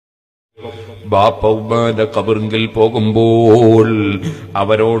ബാപ്പ ഉമ്മാന്റെ ഖബറിങ്കിൽ പോകുമ്പോൾ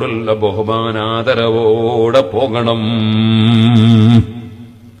അവരോടുള്ള ബഹുമാനാദരവോടെ പോകണം.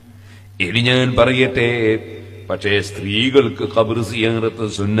 ഇനി ഞാൻ പറയട്ടെ, പക്ഷേ സ്ത്രീകൾക്ക് ഖബർ സിയാറത്ത്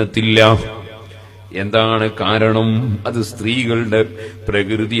സുന്നത്തില്ല. എന്താണ് കാരണം? അത് സ്ത്രീകളുടെ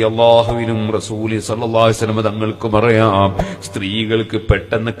പ്രകൃതി അല്ലാഹുവിനും റസൂലി സല്ലല്ലാഹു അലൈഹി വസല്ലം തങ്ങൾക്കും അറിയാം. സ്ത്രീകൾക്ക്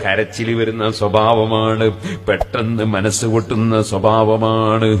പെട്ടെന്ന് കരച്ചിൽ വരുന്ന സ്വഭാവമാണ്, പെട്ടെന്ന് മനസ്സ് പൊട്ടുന്ന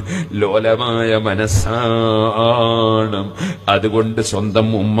സ്വഭാവമാണ്, ലോലമായ മനസ്സാണ്. അതുകൊണ്ട് സ്വന്തം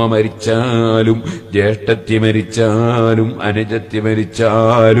ഉമ്മ മരിച്ചാലും ജ്യേഷ്ഠത്തി മരിച്ചാലും അനുജത്തി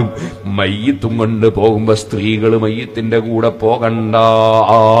മരിച്ചാലും മയ്യിത്തും കൊണ്ട് പോകുമ്പോ സ്ത്രീകൾ മയ്യിത്തിന്റെ കൂടെ പോകണ്ട.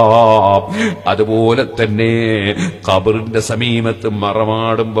 അതുപോലെ തന്നെ ഖബറിന്റെ സമീപത്ത്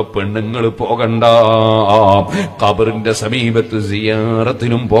മറമാടുമ്പോ പെണ്ണുങ്ങൾ പോകണ്ട, ഖബറിന്റെ സമീപത്ത്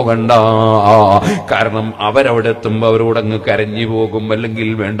സിയാറത്തിനും പോകണ്ട. കാരണം അവരവിടെ എത്തുമ്പോ അവരോടങ്ങ് കരഞ്ഞു പോകും, അല്ലെങ്കിൽ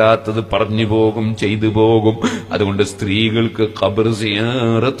വേണ്ടാത്തത് പറഞ്ഞു പോകും, ചെയ്തു പോകും. അതുകൊണ്ട് സ്ത്രീകൾക്ക് ഖബർ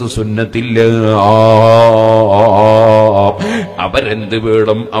സിയാറത്ത് സുന്നത്തില്ല. അവരെന്ത്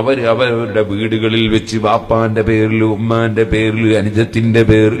വേണം? അവരവരുടെ വീടുകളിൽ വെച്ച് ബാപ്പാന്റെ പേരിൽ, ഉമ്മാന്റെ പേരിൽ, അനുജത്തിന്റെ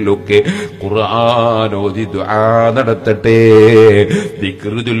പേരിലൊക്കെ ഖുർആൻ ഓതി ദുആ നടത്തട്ടെ,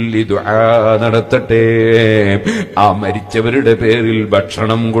 ദിക്ർ ചൊല്ലി ദുആ നടത്തട്ടെ. ആ മരിച്ചവരുടെ പേരിൽ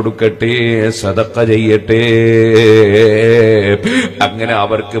ഭക്ഷണം കൊടുക്കട്ടെ, സദഖ ചെയ്യട്ടെ. അങ്ങനെ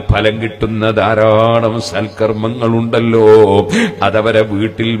അവർക്ക് ഫലം കിട്ടുന്ന ധാരാളം സൽക്കർമ്മങ്ങളുണ്ടല്ലോ, അതവരെ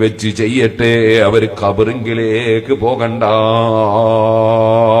വീട്ടിൽ വെച്ച് ചെയ്യട്ടെ. അവർ ഖബറിങ്കിലേക്ക് പോകണ്ട.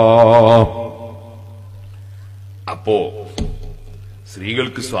 അപ്പോ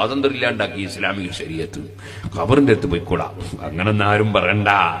സ്ത്രീകൾക്ക് സ്വാതന്ത്ര്യം ഇല്ലാണ്ടാക്കി ഇസ്ലാമിക ശരീഅത്ത്. ഖബറിന്റെ അടുത്ത് പോയിക്കൂടാ, അങ്ങനൊന്നും ആരും പറയണ്ട,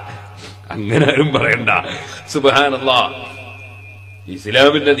 അങ്ങനെ ആരും പറയണ്ട. സുബ്ഹാനല്ലാഹ്,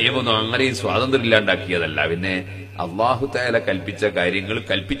 ഇസ്ലാമിന്റെ നിയമമൊന്നും അങ്ങനെ സ്വാതന്ത്ര്യം ഇല്ലാണ്ടാക്കിയതല്ല. പിന്നെ അല്ലാഹു തആല കൽപ്പിച്ച കാര്യങ്ങൾ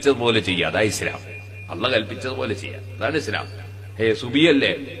കൽപ്പിച്ചതുപോലെ ചെയ്യുക, അതാ ഇസ്ലാം. അള്ളാഹ് കൽപ്പിച്ചതുപോലെ ചെയ്യാം, അതാണ് ഇസ്ലാം.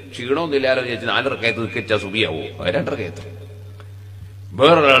 സുബിയല്ലേ, ക്ഷീണമൊന്നുമില്ലാലോ ചോദിച്ചാൽ 4 റക്അത്ത് നിൽക്കിച്ചാ സുബിയാവോ? 2 റക്അത്ത്.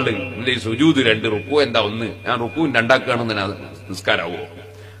 വേറൊരാള് സുജൂദ് 2, റുക്കു എന്താ 1, ഞാൻ റുക്കു 2 നിസ്കാരാവോ?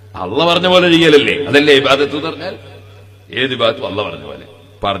 അള്ളാഹ് പറഞ്ഞ പോലെ ചെയ്യലല്ലേ, അതല്ലേ ഇബാദത്ത് എന്ന് പറഞ്ഞാൽ. ഏത് ഇബാദത്തും അള്ളാഹ് പറഞ്ഞ പോലെ,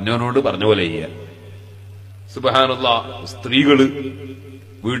 പറഞ്ഞവനോട് പറഞ്ഞ പോലെ ചെയ്യാൻ. സുബ്ഹാനല്ലാഹ്, സ്ത്രീകള്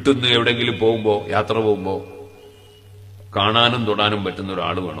വീട്ടിൽ നിന്ന് എവിടെയെങ്കിലും പോകുമ്പോ, യാത്ര പോകുമ്പോ കാണാനും തൊടാനും പറ്റുന്ന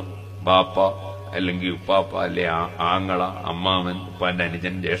ഒരാൾ വേണം. ബാപ്പ അല്ലെങ്കിൽ ഉപ്പാപ്പ, അല്ലെ ആങ്ങള, അമ്മാമൻ, ഉപ്പാന്റെ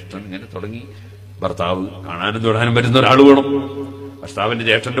അനുജൻ, ജ്യേഷ്ഠൻ, ഇങ്ങനെ തുടങ്ങി ഭർത്താവ് കാണാനും തൊടാനും പറ്റുന്ന ഒരാൾ വേണം. ഭർത്താവിന്റെ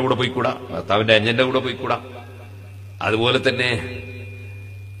ജ്യേഷ്ഠന്റെ കൂടെ പോയിക്കൂടാ, ഭർത്താവിന്റെ അനുജന്റെ കൂടെ പോയിക്കൂടാ. അതുപോലെ തന്നെ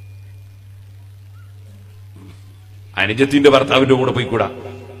അനുജത്തിന്റെ ഭർത്താവിന്റെ കൂടെ പോയിക്കൂടാ.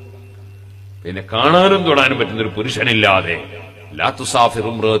 പിന്നെ കാണാനും തൊടാനും പറ്റുന്ന ഒരു പുരുഷനില്ലാതെ ലാ തുസാഫിറു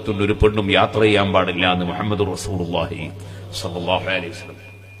ഇംറഅത്തുൻ, ഒരു പെണ്ണും യാത്ര ചെയ്യാൻ പാടില്ല എന്ന് മുഹമ്മദ് റസൂലുള്ളാഹി സ്വല്ലല്ലാഹു അലൈഹി വസല്ലം.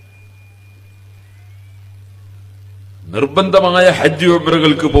 നിർബന്ധമായ ഹജ്ജ്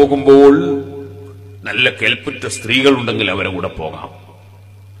ഉംറകൾക്ക് പോകുമ്പോൾ നല്ല കെൽപ്പുറ്റ സ്ത്രീകൾ ഉണ്ടെങ്കിൽ അവരെ കൂടെ പോകാം.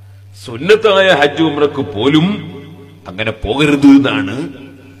 സുന്നത്തായ ഹജ്ജ് ഉംറക്ക് പോലും അങ്ങനെ പോകരുത് എന്നാണ്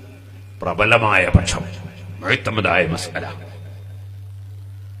പ്രബലമായ പക്ഷം, മുഅ്തമദായ മസ്അല.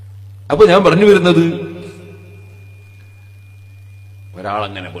 അപ്പൊ ഞാൻ പറഞ്ഞു വരുന്നത്,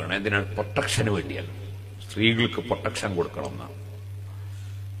 ഒരാളങ്ങനെ വേണം. എന്തിനാണ്? പ്രൊട്ടക്ഷന് വേണ്ടിയാണ്. സ്ത്രീകൾക്ക് പ്രൊട്ടക്ഷൻ കൊടുക്കണം എന്നാണ്.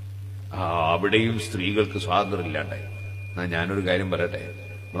 അവിടെയും സ്ത്രീകൾക്ക് സ്വാതന്ത്ര്യം ഇല്ലാണ്ടായി. എന്നാ ഞാനൊരു കാര്യം പറയട്ടെ,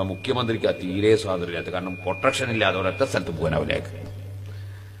 നമ്മളെ മുഖ്യമന്ത്രിക്ക് ആ തീരെ സ്വാതന്ത്ര്യമില്ലാത്ത, കാരണം പ്രൊട്ടക്ഷൻ ഇല്ലാതെ ഒരൊറ്റ സ്ഥലത്ത് പോകാൻ അവലേക്ക്.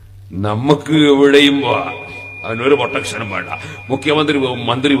 നമുക്ക് എവിടെയും പോവാം, അതിനൊരു പ്രൊട്ടക്ഷനും വേണ്ട. മുഖ്യമന്ത്രി പോകും,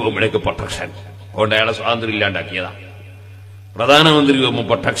 മന്ത്രി പോകുമ്പോഴേക്ക് പ്രൊട്ടക്ഷൻ, അതുകൊണ്ട് അയാളെ സ്വാതന്ത്ര്യം ഇല്ലാണ്ടാക്കിയതാ. പ്രധാനമന്ത്രി പോകുമ്പോൾ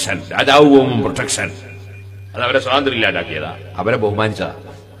പ്രൊട്ടക്ഷൻ, രാജാവ് പോകുമ്പോൾ പ്രൊട്ടക്ഷൻ, അത് അവരെ സ്വാതന്ത്ര്യം ഇല്ലാണ്ടാക്കിയതാ. അവരെ ബഹുമാനിച്ചതാ,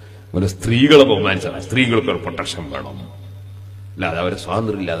 അവരെ സ്ത്രീകളെ ബഹുമാനിച്ചതാ. സ്ത്രീകൾക്ക് ഒരു പ്രൊട്ടക്ഷൻ വേണം, അല്ലാതെ അവരെ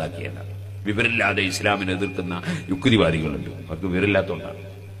സ്വാതന്ത്ര്യം ഇല്ലാതാക്കിയല്ല. വിവരമില്ലാതെ ഇസ്ലാമിനെ എതിർക്കുന്ന യുക്തിവാദികളുണ്ട്, അവർക്ക് വിവരമില്ലാത്തതുകൊണ്ടാണ്.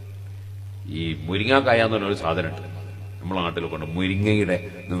 ഈ മുരിങ്ങാക്കായ എന്ന് പറഞ്ഞൊരു സാധനമുണ്ട് നമ്മളെ നാട്ടിൽ കൊണ്ട്, മുരിങ്ങയുടെ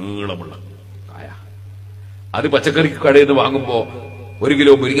നീളമുള്ള കായ. അത് പച്ചക്കറി കടയിൽ നിന്ന് വാങ്ങുമ്പോ 1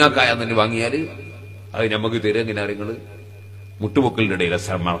 കിലോ മുരിങ്ങാക്കായ തന്നെ വാങ്ങിയാൽ അത് നമുക്ക് തരുക എങ്ങനെ അറിയങ്ങൾ? മുട്ടുപൊക്കലിന്റെ ഇടയിൽ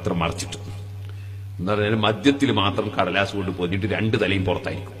മാത്രം മറിച്ചിട്ട്, എന്ന് പറഞ്ഞാൽ മദ്യത്തിൽ മാത്രം കടലാസ് കൊണ്ട് പൊതിഞ്ഞിട്ട് 2 തലയും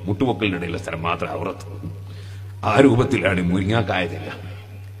പുറത്തായിരിക്കും. മുട്ടുപൊക്കലിന്റെ ഇടയിലെ സ്ഥലം മാത്രം അവറത്ത്. ആ രൂപത്തിലാണ് മുരിങ്ങാക്കായ തരിക.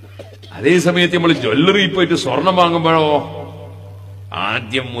 അതേ സമയത്ത് നമ്മൾ ജ്വല്ലറി പോയിട്ട് സ്വർണം വാങ്ങുമ്പോഴോ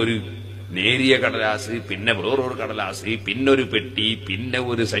ആദ്യം ഒരു നേരിയ കടലാസ്, പിന്നെ വേറൊരു കടലാസ്, പിന്നെ ഒരു പെട്ടി, പിന്നെ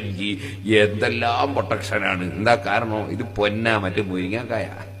ഒരു സഞ്ചി, എന്തെല്ലാം പ്രൊട്ടക്ഷനാണ്. എന്താ കാരണം? ഇത് പൊന്നാ, മറ്റു മുരിങ്ങാക്കായ.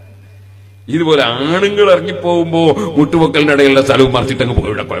 ഇതുപോലെ ആണുങ്ങൾ ഇറങ്ങിപ്പോകുമ്പോ മുട്ടുപൊക്കലിന്റെ ഇടയിലുള്ള സ്ഥലവും മറിച്ചിട്ടങ്ങ്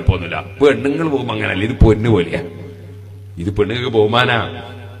പോയിവിടെ കുഴപ്പമൊന്നുമില്ല. പെണ്ണുങ്ങൾ പോകുമ്പോ അങ്ങനല്ല, ഇത് പൊന്നു പോലെയാ. ഇത് പെണ്ണുങ്ങൾക്ക് ബഹുമാനാ.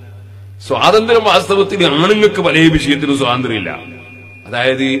 സ്വാതന്ത്ര്യം വാസ്തവത്തിൽ ആണുങ്ങൾക്ക് പല വിഷയത്തിനും സ്വാതന്ത്ര്യമില്ല.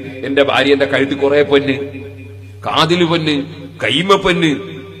 അതായത് എന്റെ ഭാര്യ എന്റെ കഴുത്ത് കുറെ പൊന്ന്, കാതില് പൊന്ന്, കൈമ പൊന്ന്,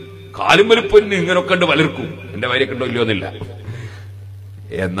 കാലുമല് പൊന്ന്, ഇങ്ങനൊക്കെ ഉണ്ട് പലർക്കും. എന്റെ ഭാര്യ കണ്ടോ ഇല്ലയോന്നില്ല.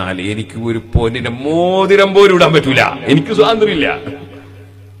 എന്നാൽ എനിക്ക് ഒരു പൊന്നിന്റെ മോതിരം പോലും ഇടാൻ പറ്റൂല, എനിക്ക് സ്വാതന്ത്ര്യമില്ല.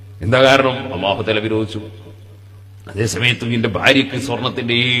 എന്താ കാരണം? അല്ലാഹു തആല വിരോധിച്ചു. അതേസമയത്ത് എന്റെ ഭാര്യയ്ക്ക്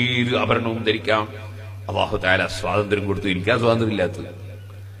സ്വർണത്തിന്റെ ഏത് ആഭരണവും ധരിക്കാം, അല്ലാഹു തആല സ്വാതന്ത്ര്യം കൊടുത്തു. എനിക്കാ സ്വാതന്ത്ര്യം ഇല്ലാത്തത്.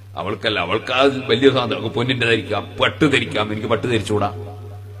 അവൾക്കല്ല, അവൾക്ക് അത് വലിയ സ്വാതന്ത്ര്യം. പൊന്നിന്റെ ധരിക്കാം, പട്ട് ധരിക്കാം, എനിക്ക് പട്ട് ധരിച്ചുകൂടാ.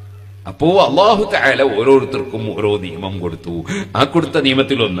 അപ്പോ അല്ലാഹു തആല ഓരോരുത്തർക്കും ഓരോ നിയമം കൊടുത്തു. ആ കൊടുത്ത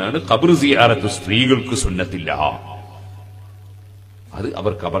നിയമത്തിൽ ഒന്നാണ് ഖബർ സിയാറത്ത് സ്ത്രീകൾക്ക് സുന്നത്തില്ല. അത്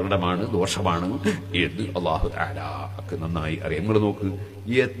അവർക്ക് അപകടമാണ്, ദോഷമാണ് എന്ന് അല്ലാഹു തആല നന്നായി അറിയാം. നിങ്ങൾ നോക്ക്,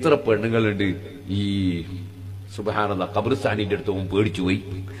 എത്ര പെണ്ണുങ്ങളുണ്ട് ഈ സുബ്ഹാനല്ലാഹ് ഖബർസ്ഥാനിന്റെ അടുത്ത് പേടിച്ചു പോയി,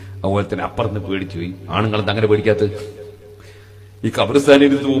 അതുപോലെ തന്നെ അപ്പുറത്ത് പേടിച്ചു പോയി. ആണുങ്ങളെന്താ അങ്ങനെ പേടിക്കാത്തത്? ഈ ഖബർസ്ഥാനിന്റെ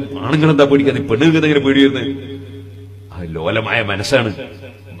അടുത്ത് പോകും, ആണുങ്ങളെന്താ പേടിക്കാത്തത്? പെണ്ണുങ്ങൾക്ക് എങ്ങനെ പേടി വരുന്നത്? അത് ലോലമായ മനസ്സാണ്,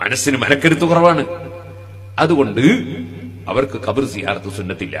 മനസ്സിന് മനക്കരുത്ത് കുറവാണ്. അതുകൊണ്ട് അവർക്ക് ഖബർ സിയാറത്ത്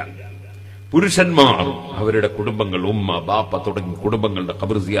സുന്നത്തില്ല. പുരുഷന്മാർ അവരുടെ കുടുംബങ്ങൾ, ഉമ്മ ബാപ്പ തുടങ്ങി കുടുംബങ്ങളുടെ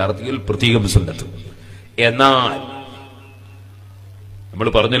ഖബർ സിയാറത്തിൽ പ്രത്യേകം സുന്നത്ത്. എന്നാൽ നമ്മൾ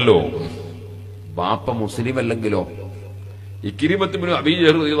പറഞ്ഞല്ലോ, ബാപ്പ മുസ്ലിം അല്ലെങ്കിലോ ഇക്രിമത്തുബ്നു അബീ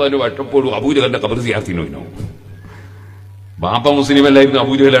ജഹൽ റളിയല്ലാഹു വട്ടപ്പോഴും അബൂജഹലിന്റെ ഖബർ സിയാറത്തിന് പോയിനോ? ബാപ്പ മുസ്ലിം അല്ലായിരുന്നു,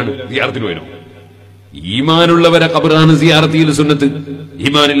 അബൂജഹലാണ്, സിയാറത്തിന് പോയിനോ? ഈമാനുള്ളവരെ ഖബറാണ് സിയാറത്തിൽ സുന്നത്ത്,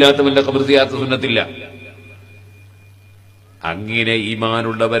 ഈമാനില്ലാത്തവന്റെ ഖബർ സിയാറത്ത് സുന്നത്തില്ല. അങ്ങനെ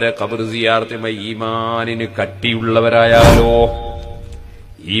ഈമാനുള്ളവരെ ഖബർ സിയാറത്തുമായി ഈമാനിന് കട്ടിയുള്ളവരായാലോ,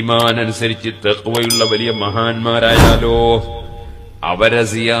 ഈമാൻ അനുസരിച്ച് തഖ്വയുള്ള വലിയ മഹാന്മാരായാലോ അവരെ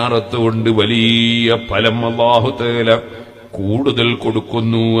സിയാറത്ത് കൊണ്ട് വലിയ ഫലം അല്ലാഹു തആല കൂടുതൽ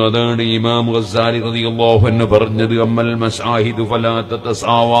കൊടുക്കുന്നു. അതാണ് ഇമാം ഗസ്സാലി റളിയല്ലാഹു അൻഹു പറഞ്ഞത്, അമ്മൽ മശാഹിദു ഫലാ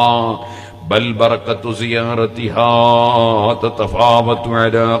തതസാവാ ബൽ ബറകത്തു സിയാറതിഹാ തതഫാവതു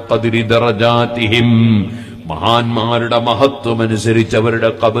അലാ ഖദ്രി ദറജാതിഹിം. മഹാന്മാരുടെ മഹത്വം അനുസരിച്ച് അവരുടെ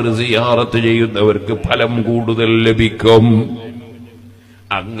ഖബർ സിയാറത്ത് ചെയ്യുന്നവർക്ക് ഫലം കൂടുതൽ ലഭിക്കും.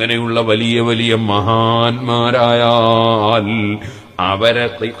 അങ്ങനെയുള്ള വലിയ വലിയ മഹാന്മാരായാൽ അവരെ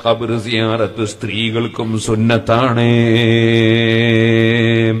ഖബർ സിയാറത്ത് സ്ത്രീകൾക്കും സുന്നത്താണ്.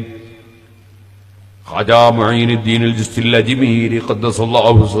 ഖാജാ മുഈനുദ്ദീൻ അൽ-ജിസ്തിൽ അജ്മീരി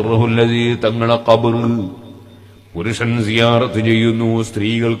ഖദ്ദസല്ലാഹു സിർറഹു അല്ലദീ തങ്ങളെ ഖബർ പുരുഷൻ സിയാറത്ത് ചെയ്യുന്നു,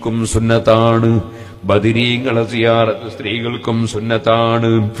 സ്ത്രീകൾക്കും സുന്നത്താണ്. ബദരീങ്ങളെ സിയാറത്ത് സ്ത്രീകൾക്കും സുന്നത്താണ്.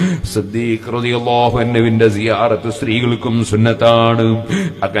 സിദ്ദീഖ് റളിയല്ലാഹു അൻഹുവിന്റെ സിയാറത്ത് സ്ത്രീകൾക്കും സുന്നത്താണ്.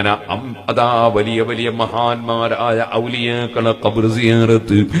 അങ്ങനെ അതാ വലിയ വലിയ മഹാന്മാരായ ഔലിയാക്കളെ ഖബർ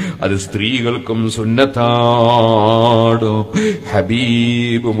സിയാറത്ത് അത് സ്ത്രീകൾക്കും സുന്നത്താണ്.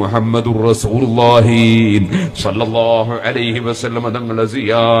 ഹബീബ് മുഹമ്മദുർ റസൂലുള്ളാഹി സ്വല്ലല്ലാഹു അലൈഹി വസല്ലം തങ്ങളെ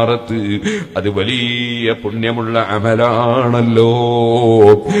സിയാറത്ത് അത് വലിയ പുണ്യമുള്ള അമലാണല്ലോ.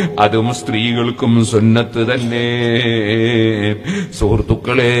 അതും സ്ത്രീകൾക്കും സുന്നത്ത് തന്നെ.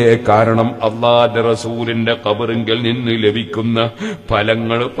 സുഹൃത്തുക്കളെ, കാരണം അല്ലാഹുവിന്റെ റസൂലിന്റെ ഖബറിങ്കൽ നിന്ന് ലഭിക്കുന്ന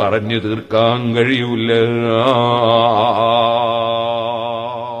ഫലങ്ങൾ പറഞ്ഞു തീർക്കാൻ കഴിയൂല.